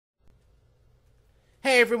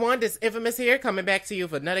Hey everyone, this is Infamous here, coming back to you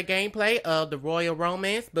for another gameplay of The Royal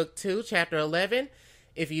Romance, Book 2, Chapter 11.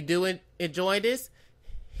 If you do enjoy this,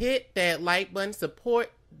 hit that like button,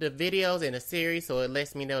 support the videos in the series so it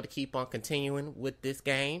lets me know to keep on continuing with this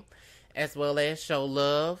game, as well as show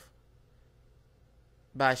love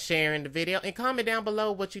by sharing the video, and comment down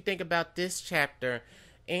below what you think about this chapter.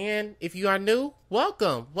 And if you are new,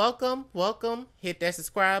 welcome. Hit that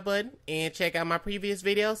subscribe button and check out my previous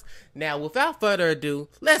videos. Now, without further ado,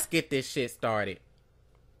 let's get this shit started.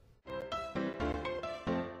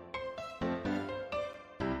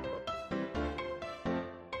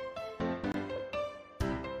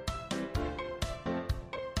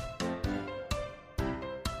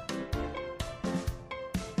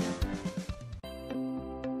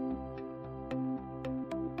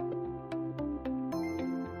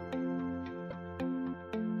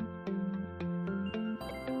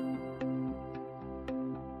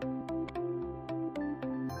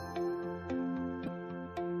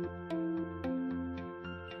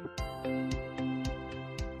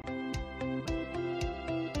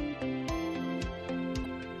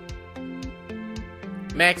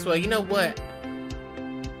 Maxwell, you know what?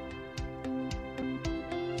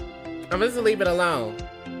 I'm just gonna leave it alone.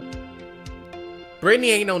 Britney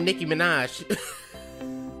ain't no Nicki Minaj.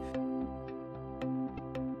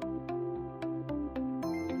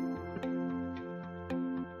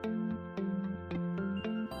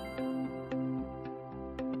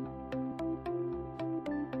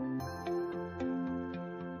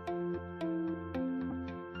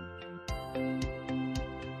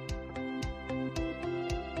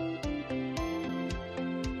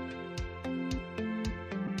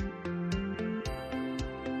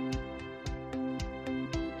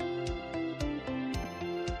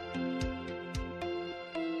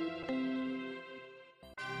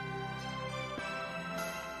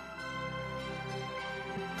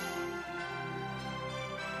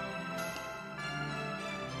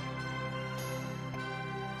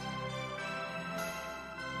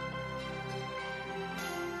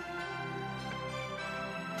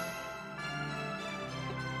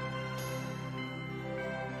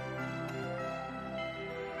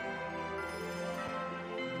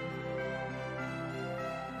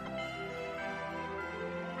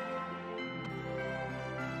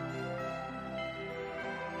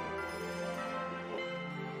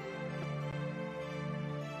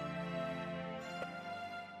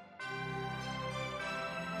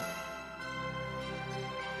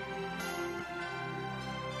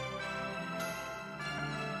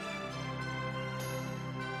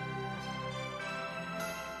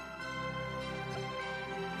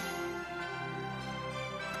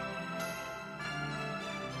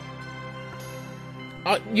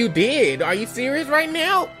 You did? Are you serious right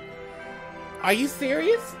now? Are you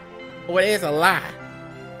serious? Or it's a lie?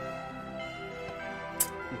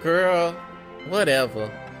 Girl, whatever.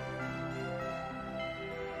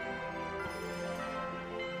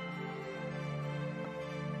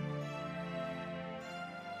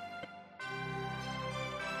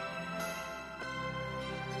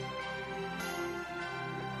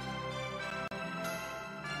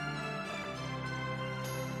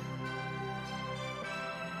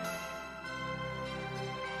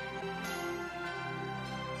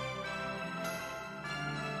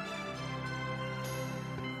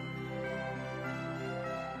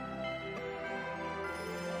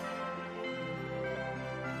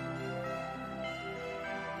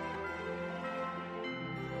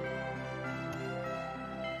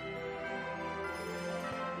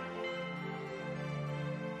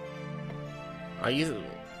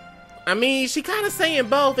 I mean, she kind of saying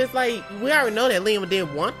both. It's like, we already know that Liam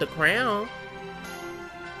didn't want the crown.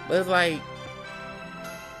 But it's like,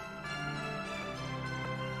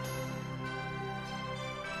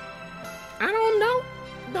 I don't know.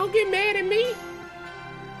 Don't get mad at me.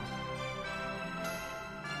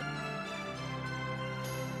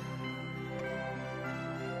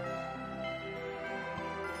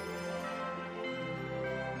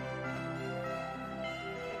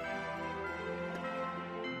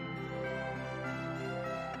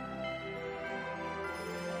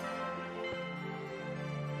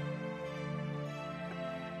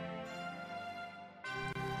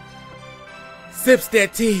 Sips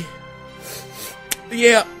that tea.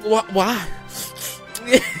 Yeah, why?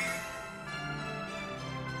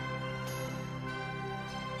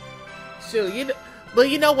 Sure, but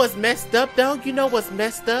you know what's messed up though? You know what's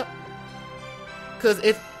messed up? Cause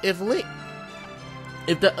if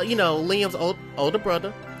Liam's older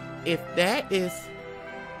brother, if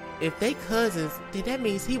they cousins, then that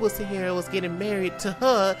means he was here and was getting married to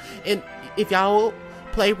her, and if y'all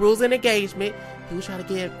play rules and engagement, He was trying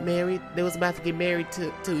to get married. They was about to get married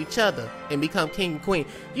to each other and become king and queen.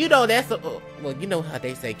 You know that's well, you know how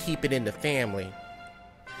they say keep it in the family.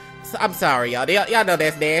 So, I'm sorry, y'all. Y'all know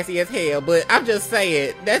that's nasty as hell, but I'm just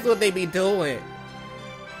saying that's what they be doing.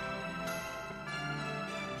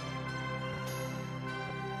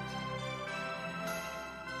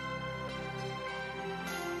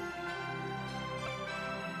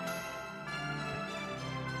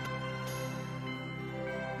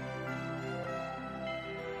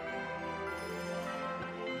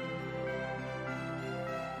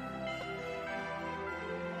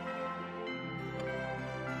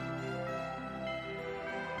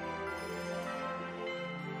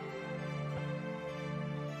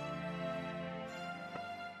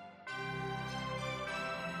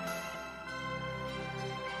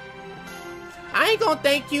 I ain't gonna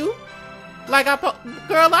thank you. Like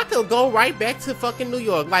girl, I could go right back to fucking New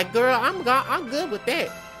York. Like, girl, I'm good with that.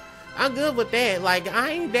 I'm good with that. Like,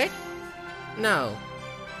 I ain't that. No.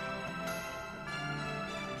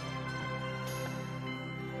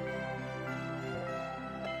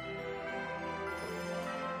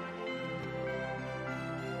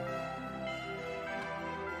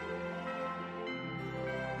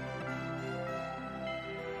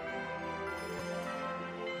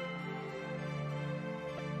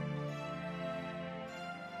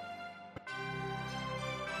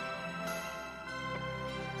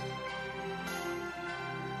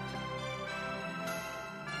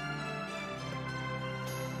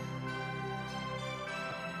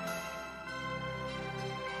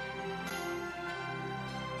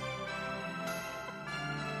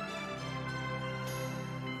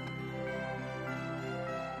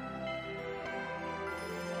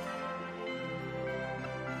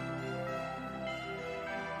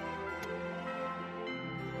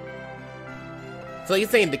 So you're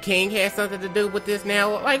saying the king has something to do with this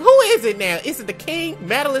now? Like, who is it now? Is it the king,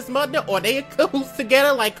 Madeline's mother, or they in cahoots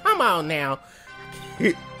together? Like, come on now.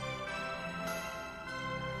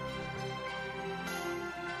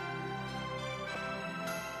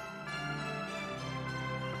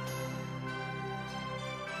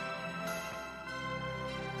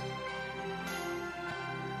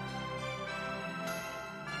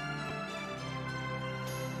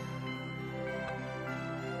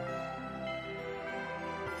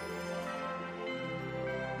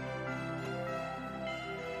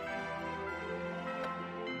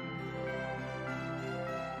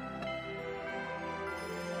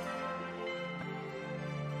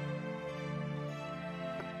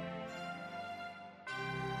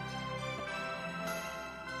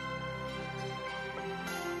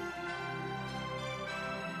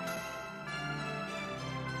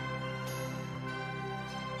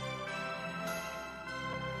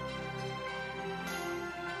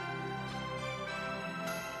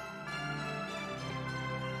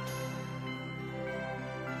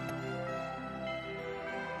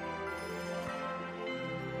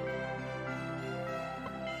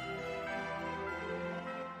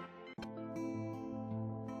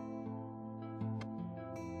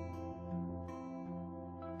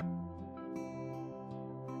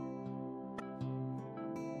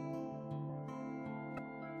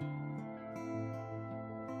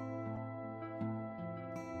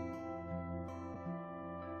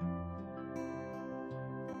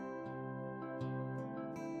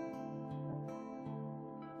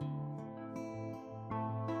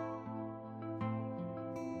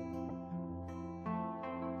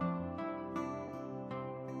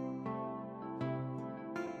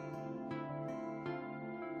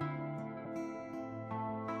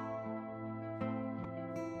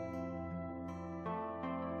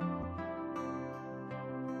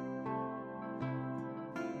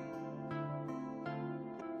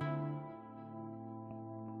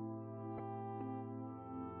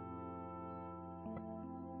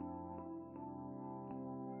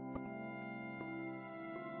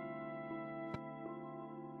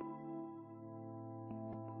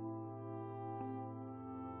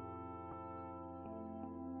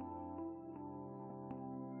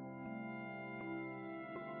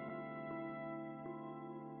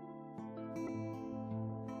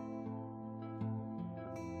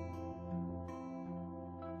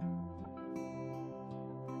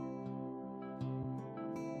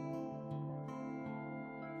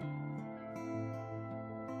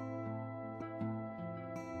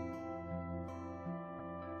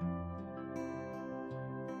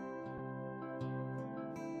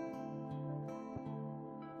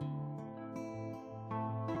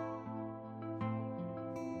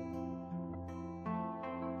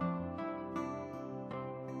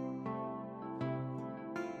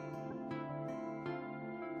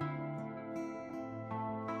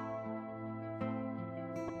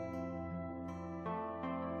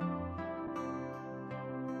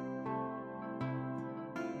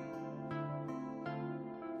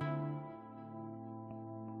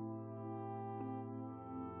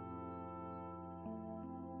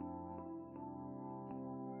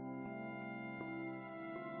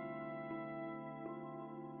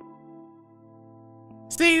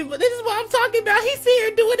 See, but this is what I'm talking about. He's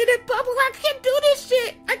here doing it in public. I can't do this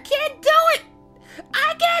shit. I can't do it.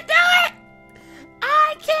 I can't do it.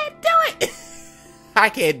 I can't do it. I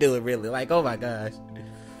can't do it, really. Like, oh my gosh.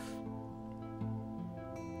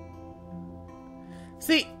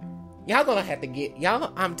 See, y'all gonna have to get,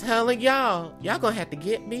 y'all, I'm telling y'all gonna have to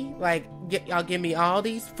get me, like, y'all give me all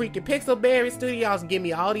these freaking Pixelberry Studios and give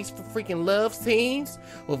me all these freaking love scenes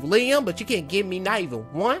with Liam, but you can't give me not even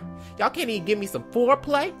one. Y'all can't even give me some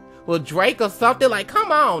foreplay with Drake or something. Like,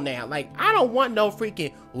 come on now. Like, I don't want no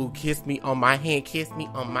freaking, ooh, kiss me on my hand, kiss me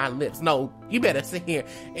on my lips. No, you better sit here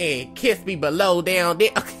and kiss me below, down there.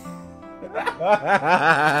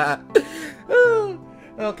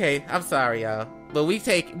 Okay, I'm sorry, y'all. But we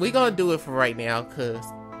gonna do it for right now, cause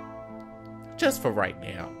just for right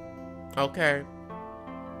now, okay?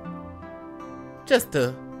 Just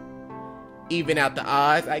to even out the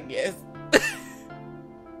odds, I guess.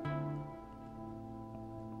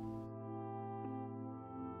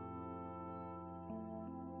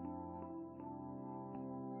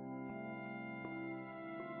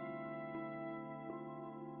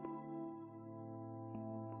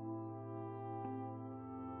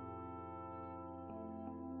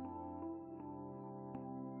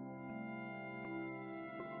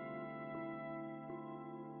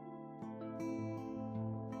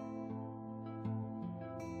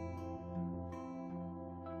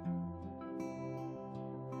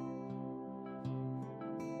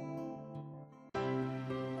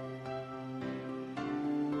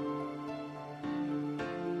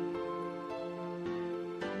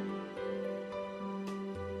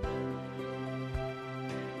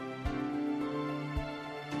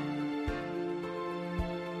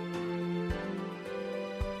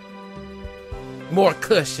 More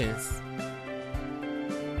cushions.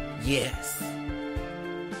 Yes.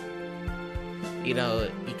 You know,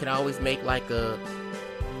 you can always make like a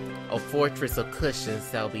fortress of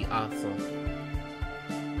cushions. That'll be awesome.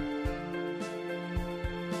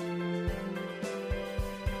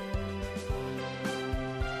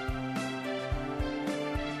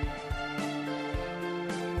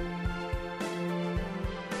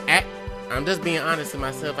 I'm just being honest with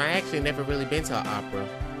myself. I actually never really been to an opera.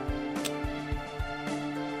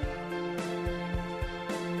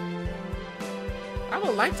 I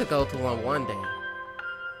would like to go to one day.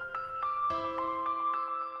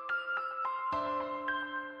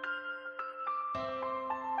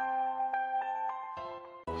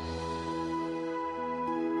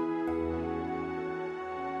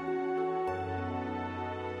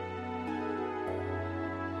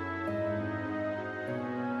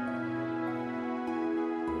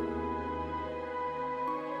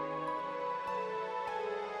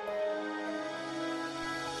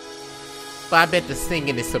 But I bet the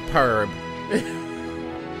singing is superb.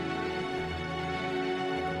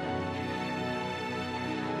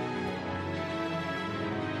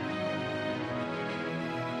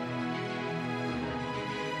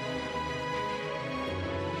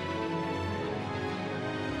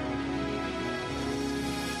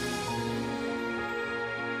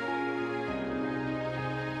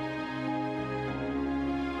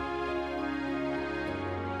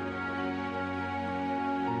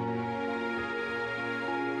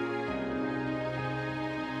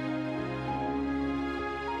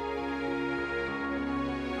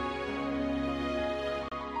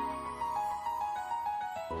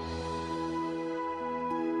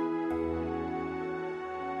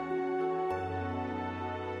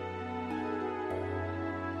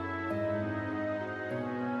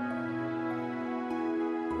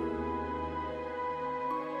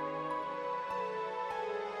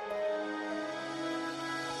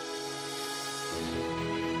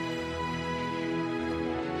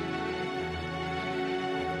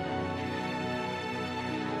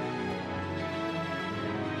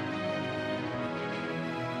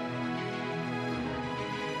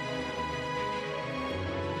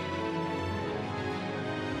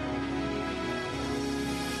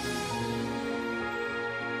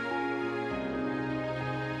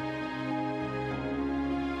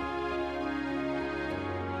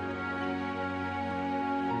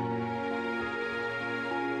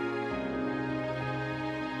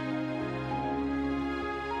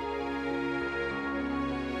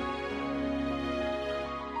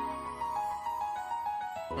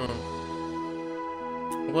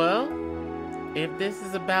 Well, if this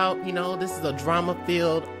is about, you know, this is a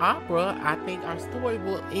drama-filled opera, I think our story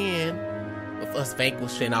will end with us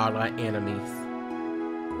vanquishing all our enemies.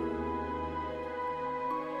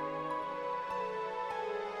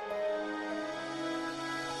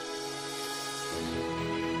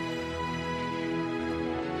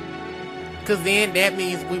 Cause then that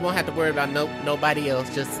means we won't have to worry about nobody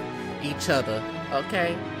else, just each other.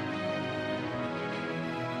 Okay?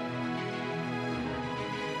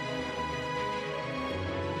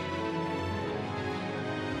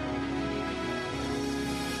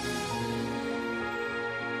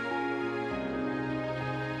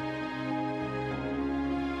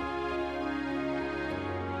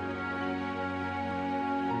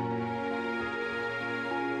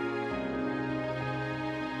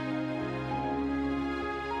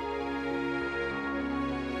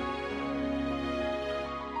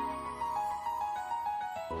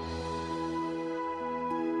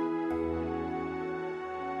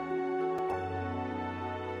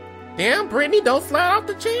 Damn, Britney, don't slide off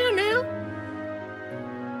the chair now.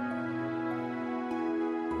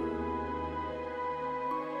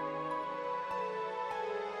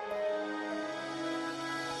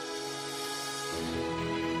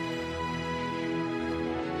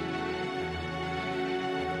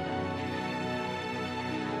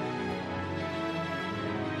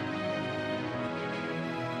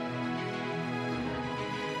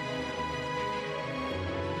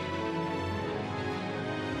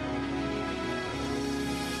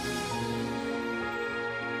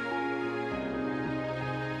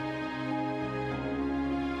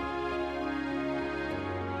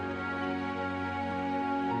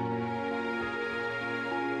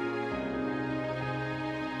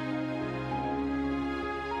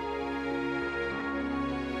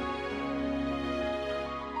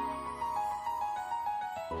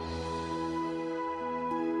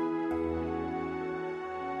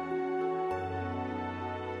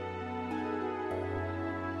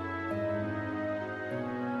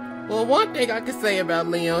 Well, one thing I can say about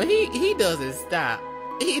Leon, he doesn't stop.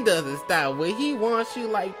 He doesn't stop. When he wants you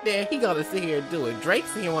like that, he gonna sit here and do it. Drake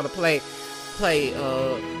said he wanna play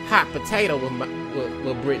hot potato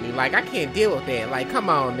with Britney. Like, I can't deal with that. Like, come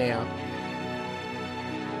on now.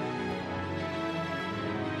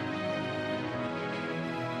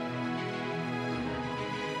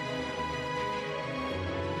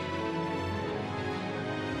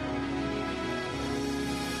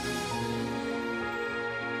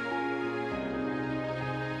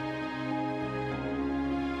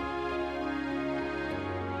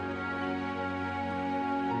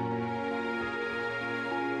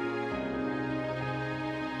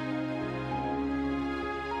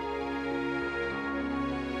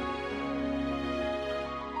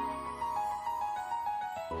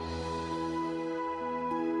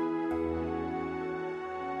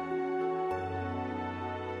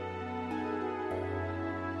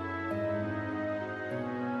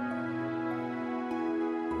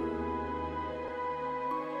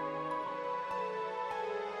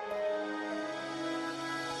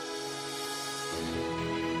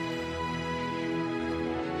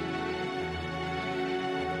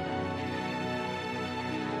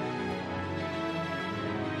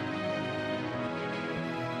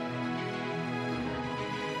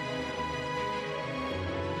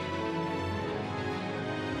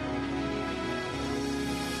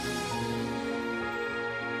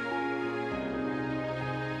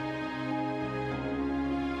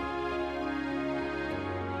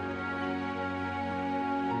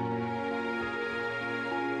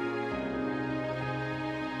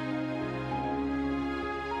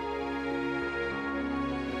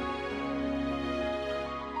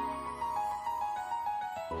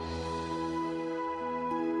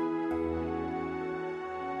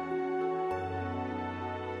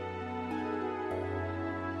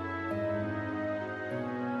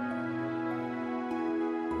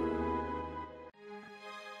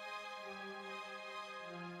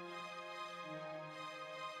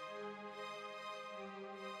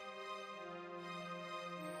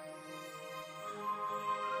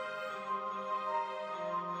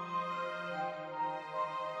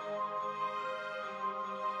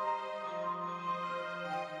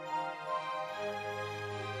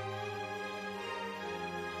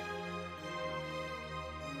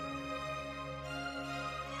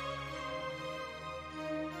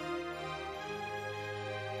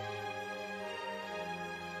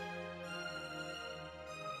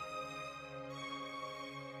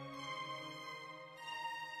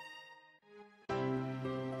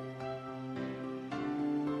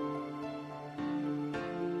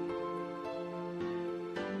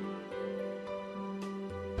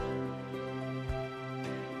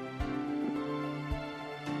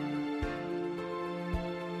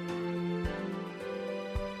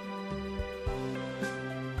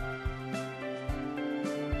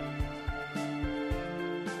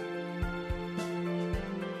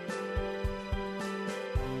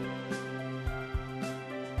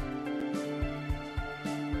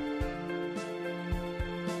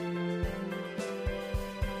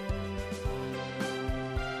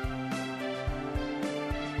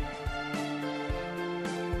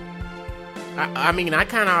 I mean, I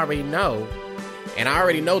kind of already know. And I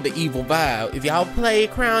already know the evil vibe. If y'all play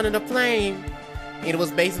Crown in the Flame, it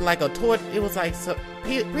was basically like a torture. It was like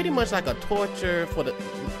pretty much like a torture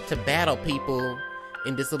to battle people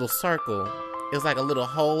in this little circle. It was like a little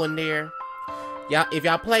hole in there. Y'all, if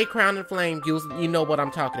y'all play Crown in the Flame, you know what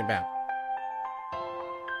I'm talking about.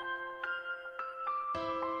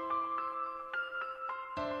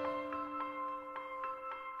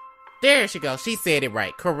 There she goes. She said it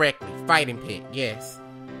right, correctly. Fighting pit, yes.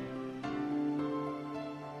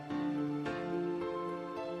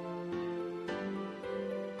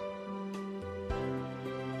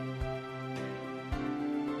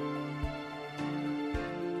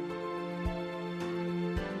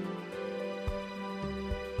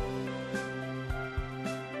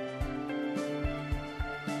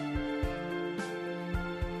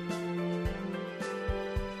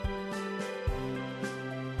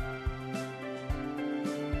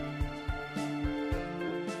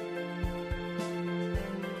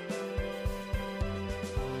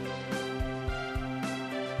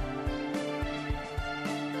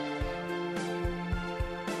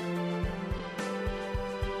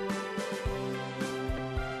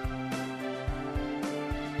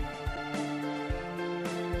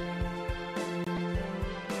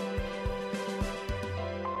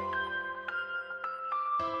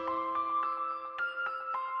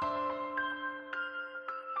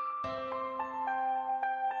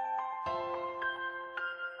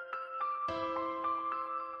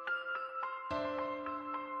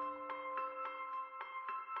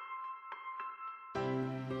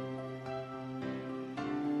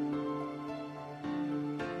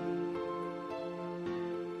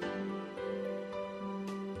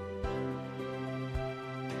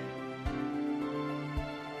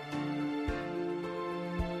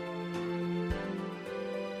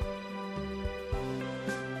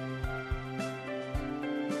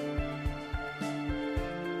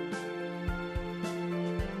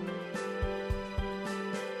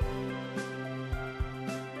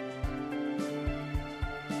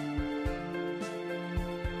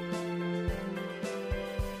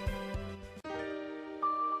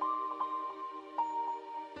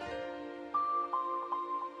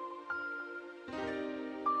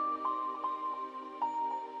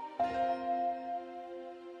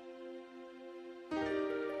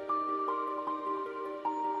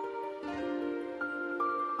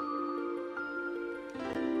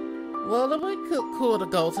 Well, it would be cool to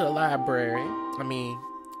go to the library. I mean,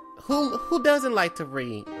 who doesn't like to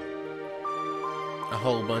read? A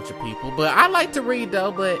whole bunch of people. But I like to read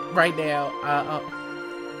though, but right now,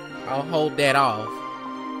 I'll hold that off.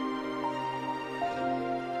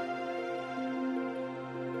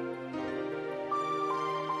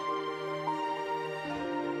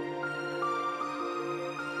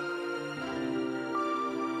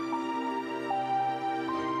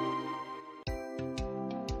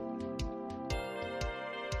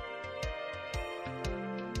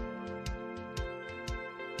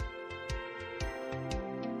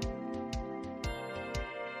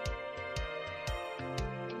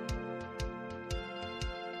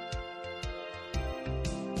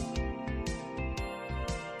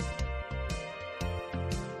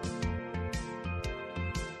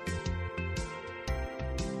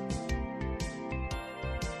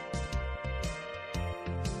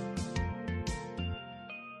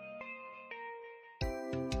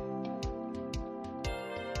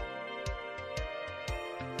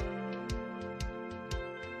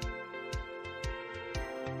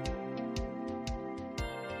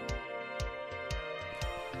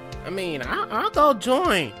 I mean, I'll go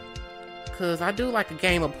join, cause I do like a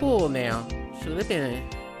game of pool now. Shoot, it's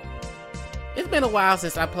been a while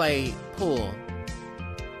since I played pool.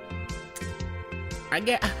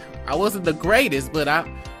 I wasn't the greatest, but I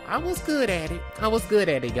was good at it. I was good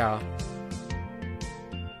at it, y'all.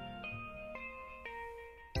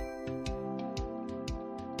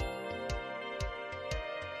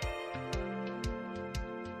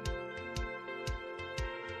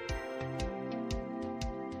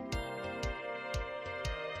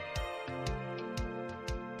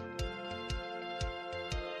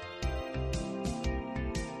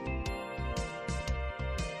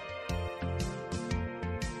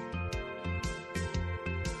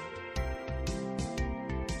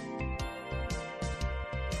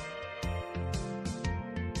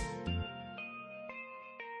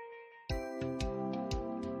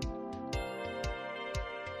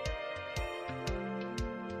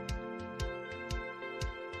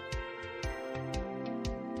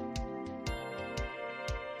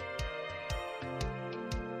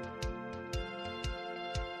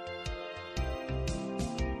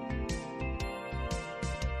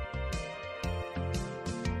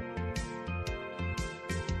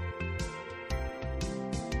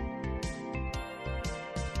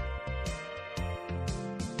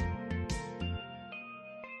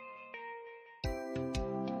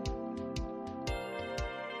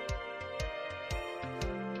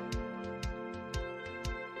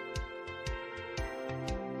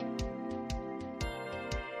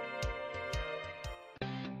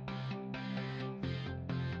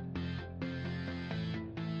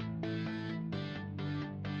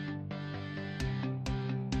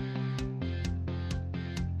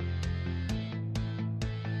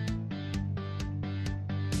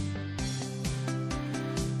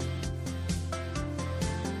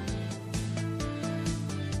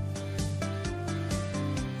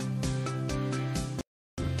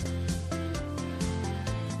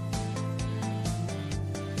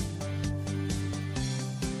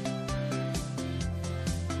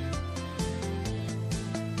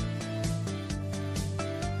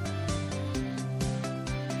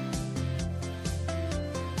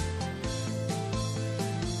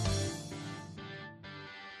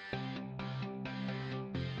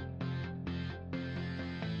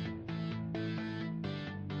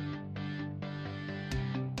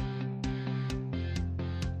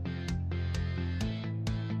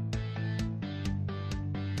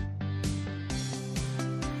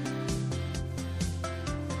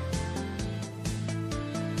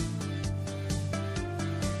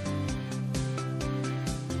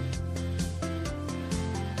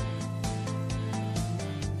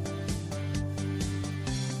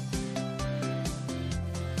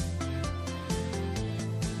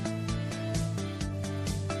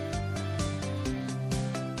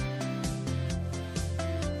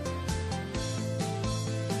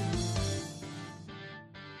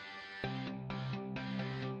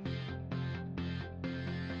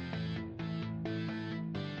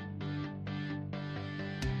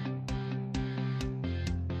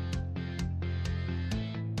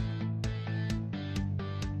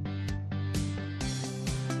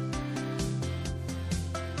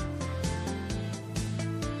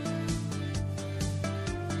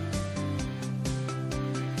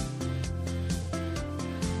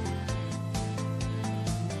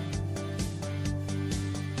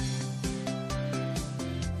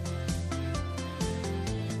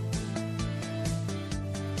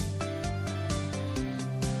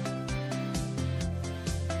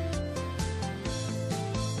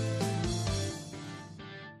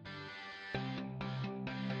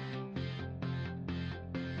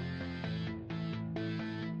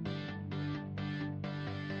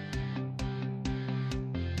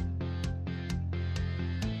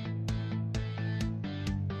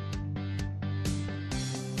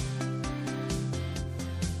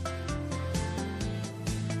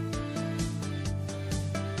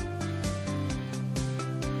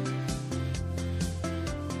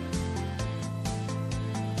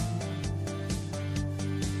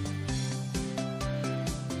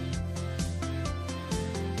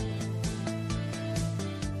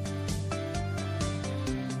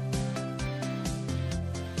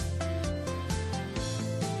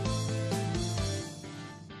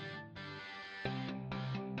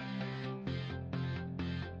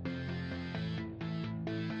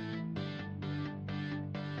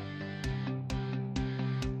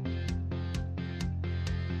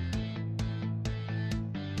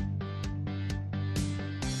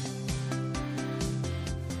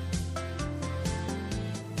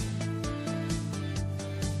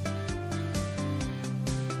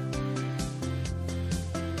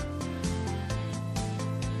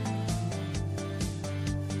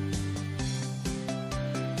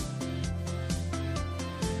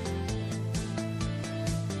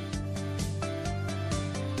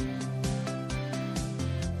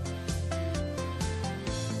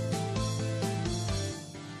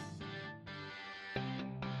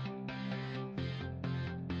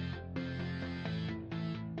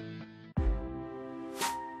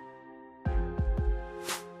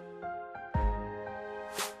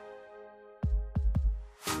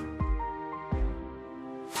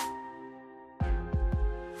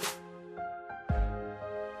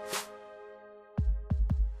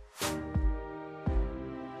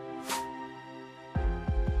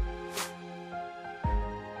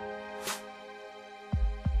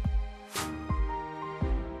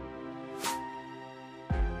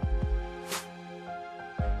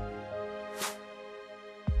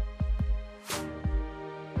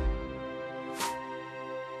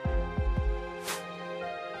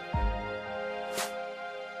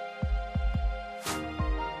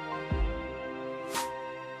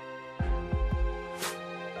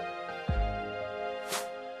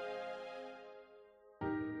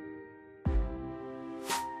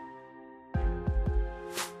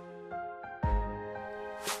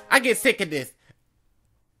 I get sick of this.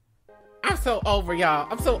 I'm so over y'all.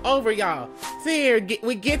 I'm so over y'all. See here,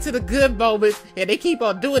 we get to the good moments, and they keep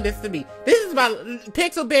on doing this to me. This is my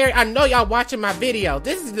Pixelberry. I know y'all watching my video.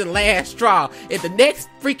 This is the last straw. If the next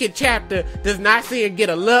freaking chapter does not see her get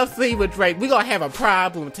a love scene with Drake, we're gonna have a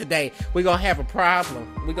problem today. We're gonna have a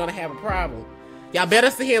problem. We're gonna have a problem. Y'all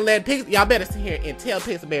better sit here and y'all better sit here and tell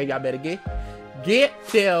Pixelberry y'all better get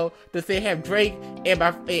them to say have Drake and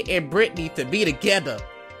Britney to be together.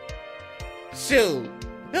 Shoot.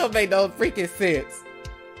 That don't make no freaking sense.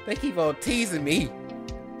 They keep on teasing me.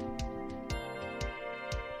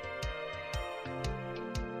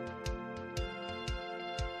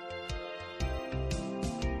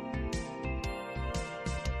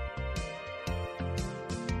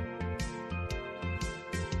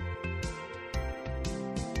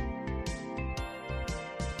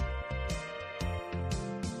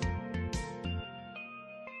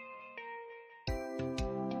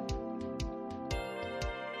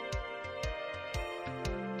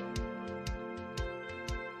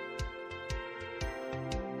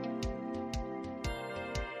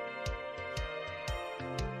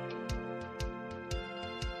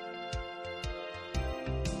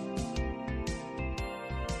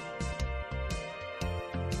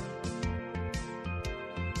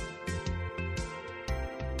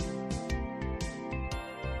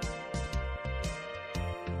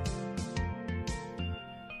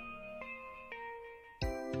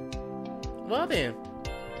 Well then,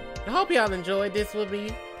 I hope y'all enjoyed this with me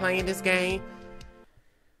playing this game.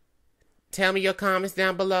 Tell me your comments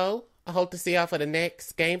down below. I hope to see y'all for the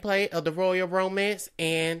next gameplay of the Royal Romance.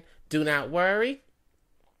 And do not worry,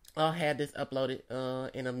 I'll have this uploaded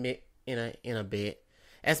in a bit.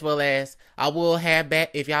 As well as I will have back,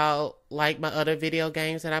 if y'all like my other video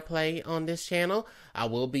games that I play on this channel, I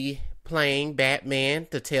will be playing Batman,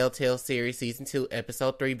 the Telltale series, season 2,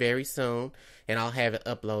 episode 3 very soon, and I'll have it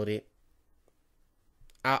uploaded.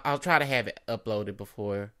 I'll try to have it uploaded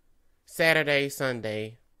before Saturday,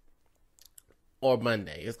 Sunday, or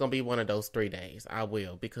Monday. It's gonna be one of those 3 days. I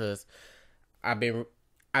will, because I've been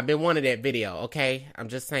wanting that video. Okay, I'm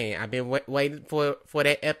just saying. I've been waiting for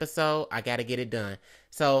that episode. I gotta get it done.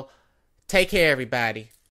 So take care, everybody.